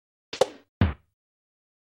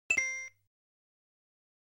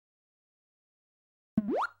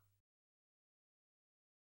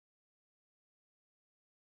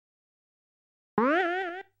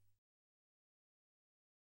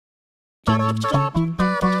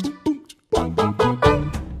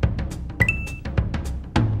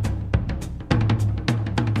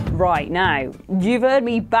Right, now, you've heard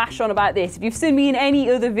me bash on about this. If you've seen me in any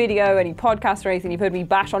other video, any podcast or anything, you've heard me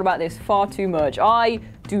bash on about this far too much. I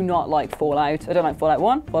do not like Fallout. I don't like Fallout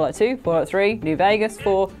 1, Fallout 2, Fallout 3, New Vegas,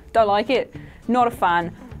 4. Don't like it. Not a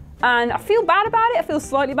fan. And I feel bad about it. I feel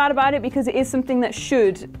slightly bad about it because it is something that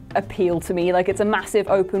should appeal to me. Like, it's a massive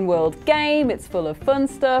open world game. It's full of fun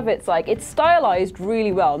stuff. It's like, it's stylized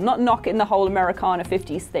really well. Not knocking the whole Americana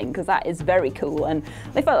 50s thing, because that is very cool. And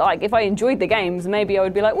I felt like if I enjoyed the games, maybe I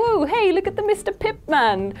would be like, whoa, hey, look at the Mr.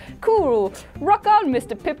 Pipman. Cool. Rock on,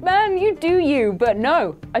 Mr. Pipman. You do you. But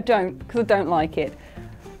no, I don't, because I don't like it.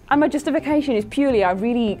 And my justification is purely,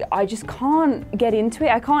 I just can't get into it.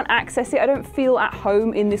 I can't access it. I don't feel at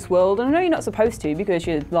home in this world. And I know you're not supposed to because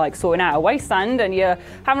you're like sorting out a wasteland and you're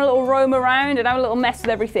having a little roam around and having a little mess with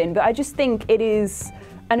everything. But I just think it is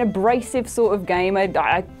an abrasive sort of game. I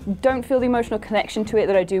don't feel the emotional connection to it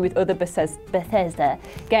that I do with other Bethesda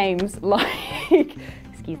games like,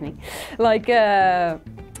 excuse me, like,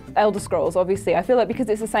 Elder Scrolls, obviously. I feel like because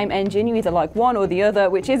it's the same engine, you either like one or the other,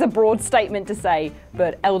 which is a broad statement to say,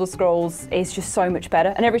 but Elder Scrolls is just so much better.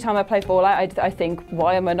 And every time I play Fallout, I think,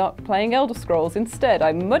 why am I not playing Elder Scrolls instead?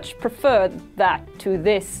 I much prefer that to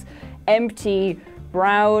this empty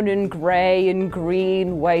brown and grey and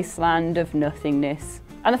green wasteland of nothingness.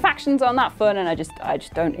 And the factions aren't that fun, and I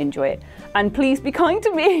just don't enjoy it. And please be kind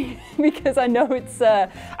to me, because I know it is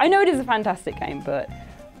a fantastic game, but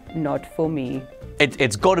not for me.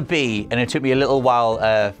 It's got to be, and it took me a little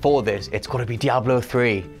while for this, it's got to be Diablo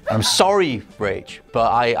 3. And I'm sorry, Rach,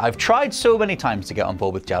 but I've tried so many times to get on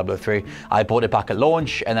board with Diablo 3. I bought it back at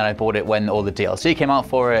launch, and then I bought it when all the DLC came out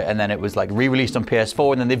for it, and then it was like re-released on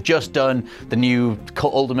PS4, and then they've just done the new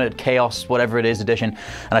Ultimate Chaos, whatever it is, edition.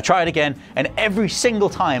 And I try it again, and every single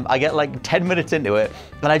time I get like 10 minutes into it,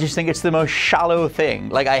 and I just think it's the most shallow thing.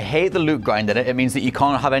 Like, I hate the loot grind in it. It means that you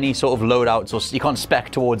can't have any sort of loadouts, or you can't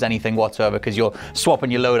spec towards anything whatsoever, because you're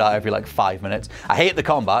swapping your loadout every like 5 minutes. I hate the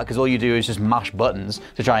combat, because all you do is just mash buttons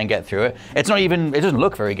to try and get through it. It's not even, it doesn't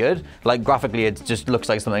look very good. Like, graphically, it just looks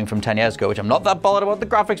like something from 10 years ago, which I'm not that bothered about the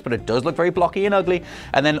graphics, but it does look very blocky and ugly.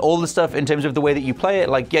 And then all the stuff in terms of the way that you play it,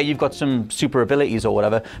 like, yeah, you've got some super abilities or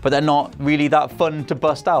whatever, but they're not really that fun to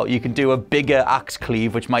bust out. You can do a bigger axe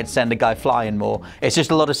cleave, which might send a guy flying more. It's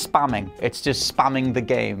just a lot of spamming. It's just spamming the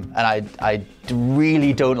game, and I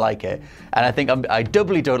really don't like it. And I think I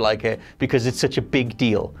doubly don't like it because it's such a big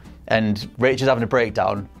deal. And Rach is having a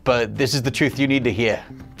breakdown, but this is the truth you need to hear.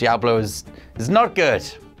 Diablo is not good.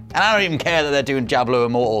 And I don't even care that they're doing Diablo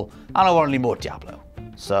Immortal. I don't want any more Diablo.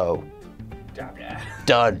 So,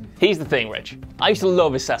 done. Here's the thing, Rich. I used to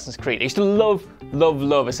love Assassin's Creed. I used to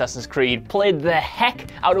love Assassin's Creed. Played the heck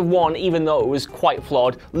out of 1, even though it was quite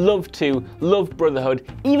flawed. Loved 2, loved Brotherhood.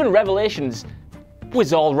 Even Revelations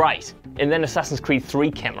was all right. And then Assassin's Creed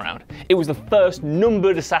 3 came around. It was the first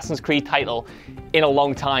numbered Assassin's Creed title in a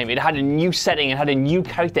long time. It had a new setting, it had a new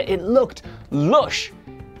character, it looked lush.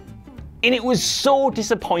 And it was so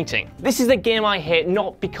disappointing. This is a game I hate,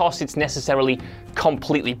 not because it's necessarily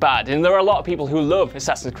completely bad. And there are a lot of people who love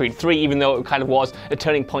Assassin's Creed 3, even though it kind of was a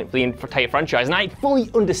turning point for the entire franchise. And I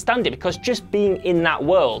fully understand it, because just being in that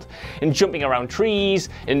world and jumping around trees,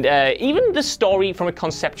 and even the story from a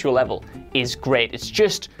conceptual level is great. It's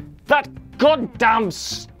just that goddamn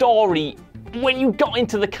story, when you got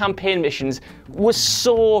into the campaign missions, was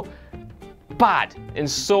so bad and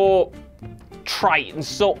so trite and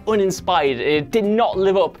so uninspired. It did not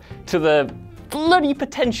live up to the bloody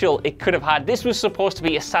potential it could have had. This was supposed to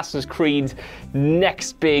be Assassin's Creed's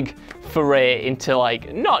next big foray into,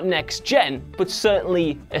 like, not next gen, but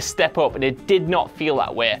certainly a step up, and it did not feel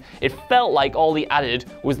that way. It felt like all they added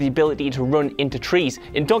was the ability to run into trees.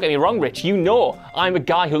 And don't get me wrong, Rich, you know I'm a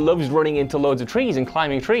guy who loves running into loads of trees and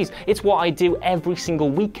climbing trees. It's what I do every single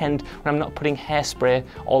weekend when I'm not putting hairspray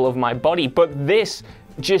all over my body. But this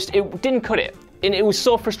just, it didn't cut it. And it was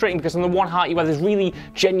so frustrating, because on the one hand you had this really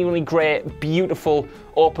genuinely great, beautiful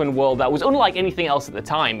open world that was unlike anything else at the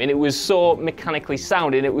time, and it was so mechanically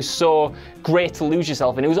sound, and it was so great to lose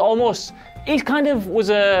yourself, and it was almost, it kind of was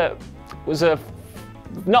a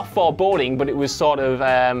not foreboding, but it was sort of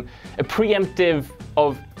a preemptive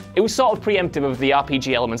of, it was sort of preemptive of the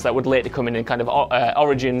RPG elements that would later come in kind of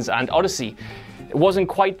Origins and Odyssey. It wasn't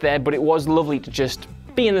quite there, but it was lovely to just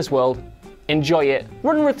be in this world, enjoy it,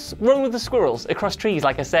 run with the squirrels across trees,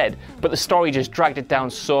 like I said, but the story just dragged it down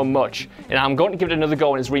so much. And I'm going to give it another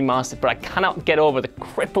go when it's remastered, but I cannot get over the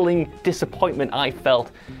crippling disappointment I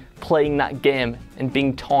felt playing that game and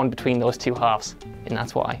being torn between those two halves. And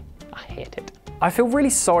that's why I hate it. I feel really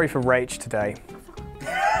sorry for Rach today.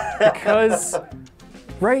 because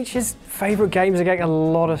Rach's favourite games are getting a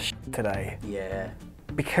lot of shit today. Yeah.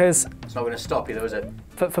 Because It's not going to stop you, though, is it?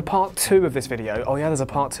 for part 2 of this video, oh yeah, there's a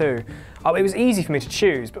part 2. It was easy for me to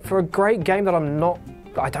choose, but for a great game that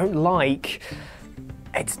I don't like,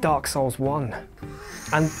 it's Dark Souls 1.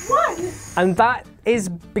 And that is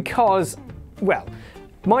because, well,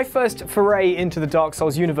 my first foray into the Dark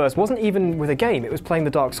Souls universe wasn't even with a game, it was playing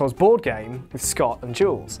the Dark Souls board game with Scott and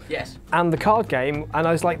Jules. Yes. And the card game, and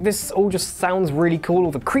I was like, this all just sounds really cool,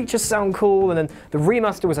 all the creatures sound cool, and then the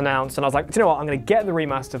remaster was announced, and I was like, do you know what, I'm gonna get the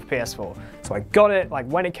remaster for PS4. So I got it, like,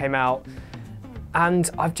 when it came out, and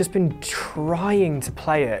I've just been trying to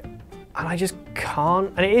play it, and I just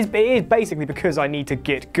can't, and it is basically because I need to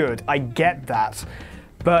get good, I get that,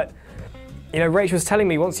 but you know, Rach was telling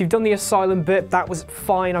me once you've done the asylum bit, that was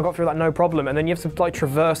fine, I got through that no problem, and then you have to like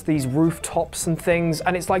traverse these rooftops and things,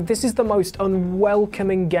 and it's like, this is the most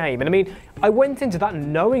unwelcoming game. And I mean, I went into that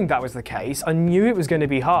knowing that was the case, I knew it was going to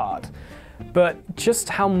be hard, but just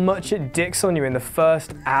how much it dicks on you in the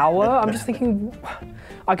first hour, I'm just thinking,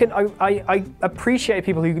 I appreciate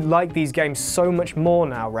people who like these games so much more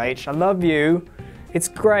now, Rach. I love you. It's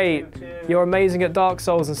great. You're amazing at Dark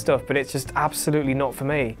Souls and stuff, but it's just absolutely not for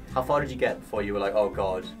me. How far did you get before you were like, oh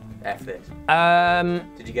god, F this?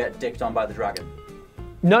 Did you get dicked on by the dragon?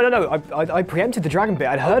 No. I preempted the dragon bit.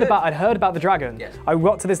 I'd heard about the dragon. Yes. I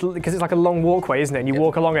got to this because it's like a long walkway, isn't it? And you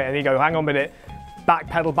walk along it, and you go, hang on a minute, back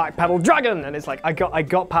pedal, dragon, and it's like I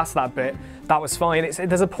got past that bit. That was fine.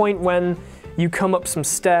 There's a point when you come up some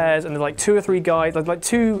stairs and there's like 2 or 3 guys, like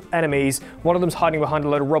 2 enemies, one of them's hiding behind a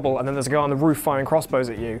load of rubble, and then there's a guy on the roof firing crossbows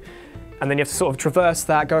at you. And then you have to sort of traverse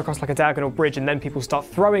that, go across like a diagonal bridge, and then people start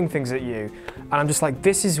throwing things at you. And I'm just like,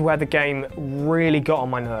 this is where the game really got on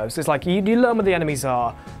my nerves. It's like, you learn what the enemies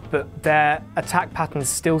are, but their attack patterns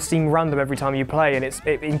still seem random every time you play, and it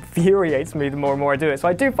infuriates me the more and more I do it. So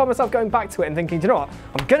I do find myself going back to it and thinking, do you know what,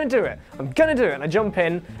 I'm gonna do it. And I jump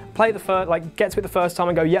in, play it get to it the first time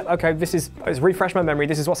and go, yep, okay, it's refresh my memory,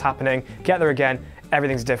 this is what's happening, get there again,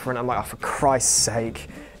 everything's different. I'm like, oh, for Christ's sake.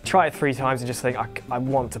 Try it 3 times and just think, I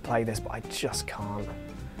want to play this, but I just can't.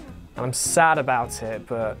 And I'm sad about it,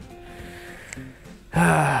 but...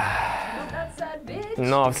 Not that sad, bitch.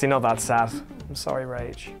 No, obviously not that sad. I'm sorry,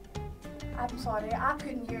 Rach. I'm sorry, I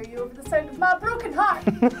couldn't hear you over the sound of my broken heart.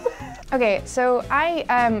 Okay, so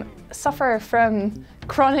I suffer from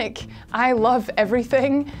chronic I love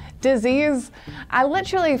everything disease. I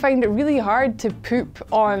literally find it really hard to poop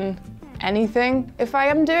on anything. If I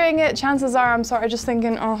am doing it, chances are I'm sort of just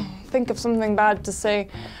thinking, oh, think of something bad to say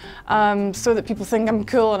so that people think I'm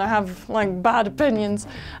cool and I have like bad opinions.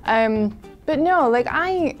 But no, like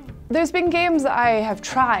there's been games that I have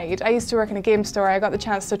tried. I used to work in a game store. I got the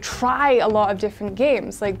chance to try a lot of different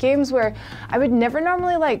games, like games where I would never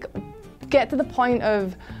normally like get to the point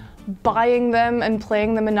of buying them and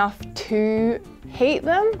playing them enough to hate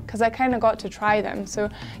them, because I kind of got to try them. So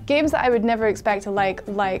games that I would never expect to like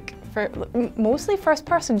for mostly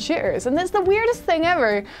first-person shooters, and that's the weirdest thing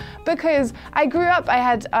ever, because I grew up, I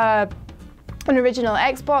had an original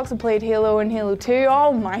Xbox, I played Halo and Halo 2.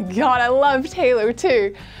 Oh my god, I loved Halo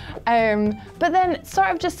 2. But then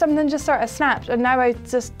something just sort of snapped, and now I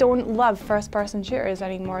just don't love first-person shooters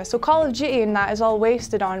anymore. So Call of Duty and that is all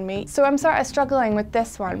wasted on me. So I'm sort of struggling with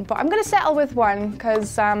this one, but I'm gonna settle with one,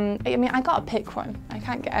 because I mean, I gotta pick one. I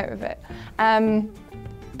can't get out of it.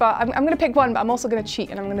 But I'm gonna pick one, but I'm also gonna cheat,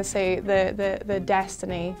 and I'm gonna say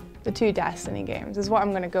the 2 Destiny games is what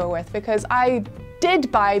I'm gonna go with, because I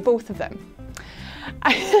did buy both of them.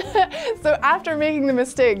 So after making the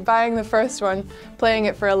mistake, buying the first one, playing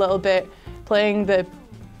it for a little bit, playing the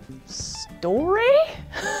story?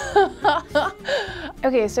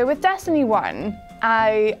 Okay, so with Destiny 1,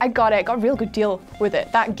 I got a real good deal with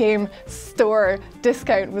it. That game store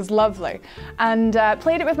discount was lovely. And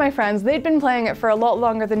played it with my friends. They'd been playing it for a lot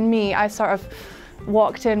longer than me. I sort of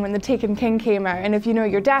walked in when The Taken King came out, and if you know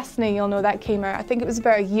your Destiny, you'll know that came out, I think it was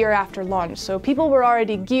about a year after launch, so people were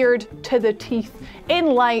already geared to the teeth in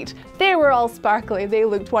light. They were all sparkly, they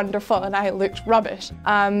looked wonderful, and I looked rubbish.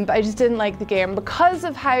 But I just didn't like the game because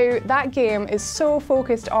of how that game is so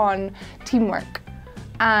focused on teamwork.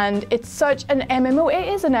 And it's such an MMO. It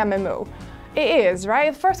is an MMO. It is,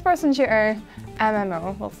 right? First-person shooter,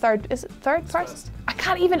 MMO. Well, is it third person? I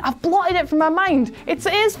can't even, I've blotted it from my mind. It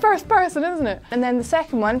is first person, isn't it? And then the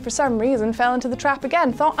second one, for some reason, fell into the trap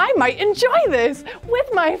again. Thought I might enjoy this with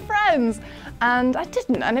my friends. And I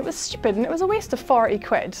didn't, and it was stupid, and it was a waste of 40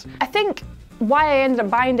 quid. I think why I ended up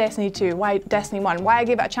buying Destiny 2, why Destiny 1, why I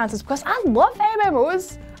gave it a chance is because I love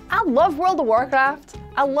MMOs. I love World of Warcraft.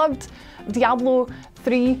 I loved Diablo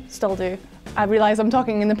 3, still do. I realise I'm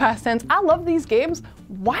talking in the past tense. I love these games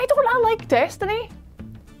why don't I like Destiny?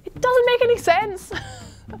 It doesn't make any sense.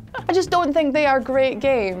 I just don't think they are great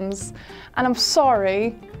games, and I'm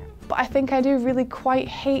sorry, but I think I do really quite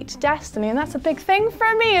hate Destiny, and that's a big thing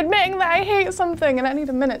for me, admitting that I hate something, and I need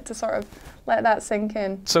a minute to sort of let that sink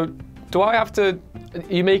in. So, do I have to,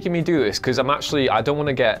 you're making me do this, because I don't want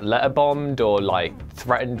to get letterbombed or like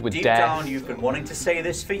threatened with Deep death. down, you've been wanting to say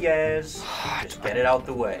this for years. Just get it out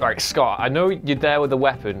the way. Right, Scott, I know you're there with a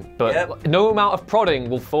weapon, but no amount of prodding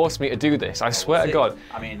will force me to do this, I swear to God.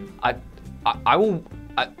 I mean, I will...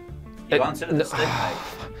 you answered at the stick, mate.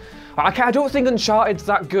 I don't think Uncharted's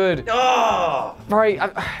that good. Oh! Right,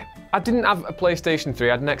 I didn't have a PlayStation 3,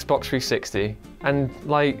 I had an Xbox 360, and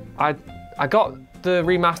like, I got the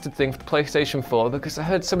remastered thing for the PlayStation 4 because I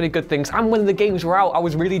heard so many good things, and when the games were out, I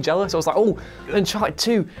was really jealous. I was like, oh, Uncharted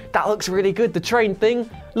 2, that looks really good. The train thing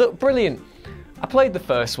looked brilliant. I played the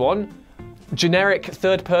first one, generic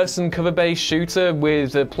third-person cover-based shooter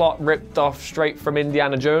with the plot ripped off straight from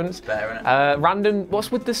Indiana Jones. Better, innit? Random,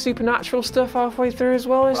 what's with the supernatural stuff halfway through as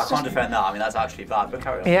well? I can't defend that. I mean, that's actually bad, but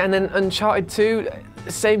carry on. Yeah, and then Uncharted 2,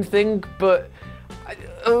 same thing, but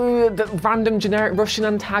the random generic Russian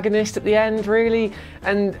antagonist at the end, really.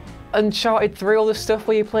 And Uncharted 3, all the stuff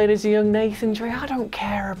where you're playing as a young Nathan Drake, I don't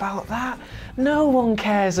care about that. No one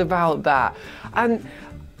cares about that. And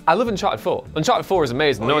I love Uncharted 4. Uncharted 4 is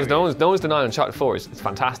amazing. No one's denying Uncharted 4 is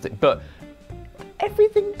fantastic, but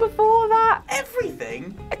everything before that,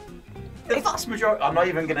 Everything? The vast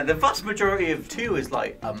majority of 2 is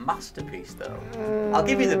like a masterpiece, though. I'll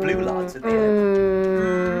give you the blue lads at the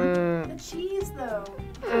end. The cheese, though.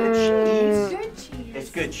 The cheese. Good cheese. It's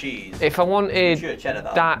good cheese. if I wanted Sure, cheddar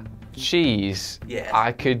that cheese, Yes.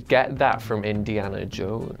 I could get that from Indiana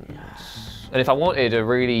Jones. And if I wanted a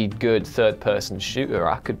really good third-person shooter,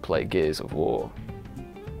 I could play Gears of War.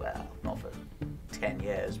 Well, not for 10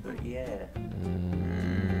 years, but yeah.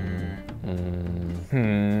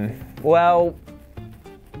 Well,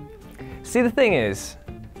 see, the thing is,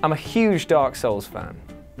 I'm a huge Dark Souls fan.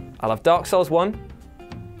 I love Dark Souls 1.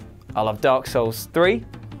 I love Dark Souls 3.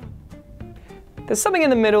 There's something in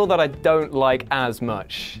the middle that I don't like as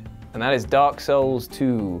much, and that is Dark Souls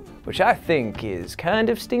 2, which I think is kind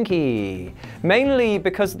of stinky. Mainly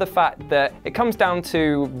because of the fact that it comes down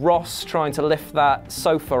to Ross trying to lift that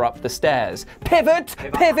sofa up the stairs. Pivot,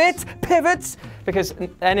 pivot, pivot! Because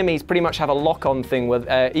enemies pretty much have a lock-on thing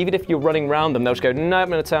where even if you're running around them, they'll just go, no, I'm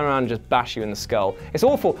gonna turn around and just bash you in the skull. It's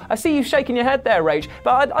awful. I see you shaking your head there, Rage,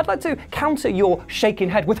 but I'd like to counter your shaking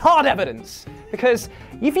head with hard evidence. Because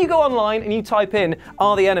if you go online and you type in,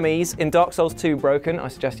 are the enemies in Dark Souls 2 broken? I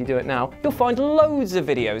suggest you do it now. You'll find loads of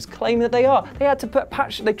videos claiming that they are. They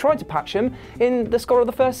tried to patch them in the Scholar of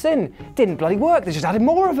the First Sin. Didn't bloody work, they just added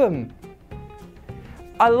more of them.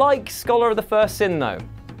 I like Scholar of the First Sin though.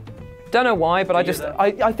 Don't know why, but I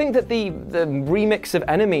think that the remix of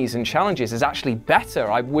enemies and challenges is actually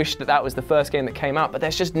better. I wish that was the first game that came out, but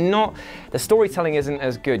there's just not, the storytelling isn't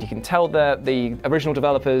as good. You can tell that the original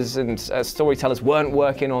developers and storytellers weren't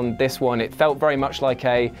working on this one. It felt very much like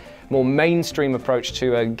a more mainstream approach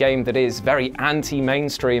to a game that is very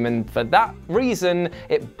anti-mainstream, and for that reason,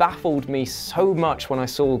 it baffled me so much when I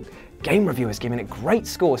saw game reviewers giving it great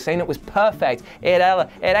scores, saying it was perfect. It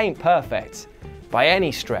ain't perfect by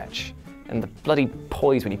any stretch. And the bloody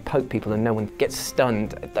poise when you poke people and no one gets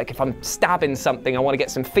stunned. Like if I'm stabbing something, I want to get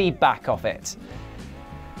some feedback off it.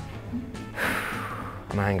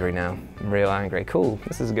 I'm angry now. I'm real angry. Cool.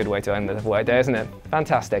 This is a good way to end the workday, isn't it?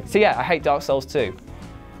 Fantastic. So yeah, I hate Dark Souls 2.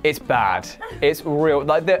 It's bad. It's real.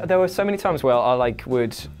 Like there were so many times where I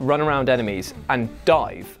would run around enemies and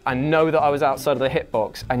dive and know that I was outside of the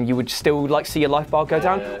hitbox, and you would still see your life bar go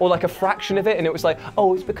down, or like a fraction of it, and it was like,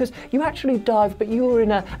 oh, it's because you actually dived, but you were in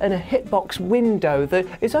a hitbox window that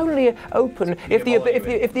is only open if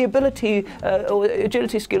the ability or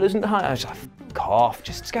agility skill isn't high. I was like, fuck off.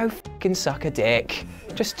 Just go fucking suck a dick.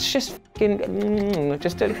 Just fucking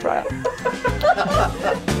just don't try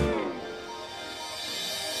it.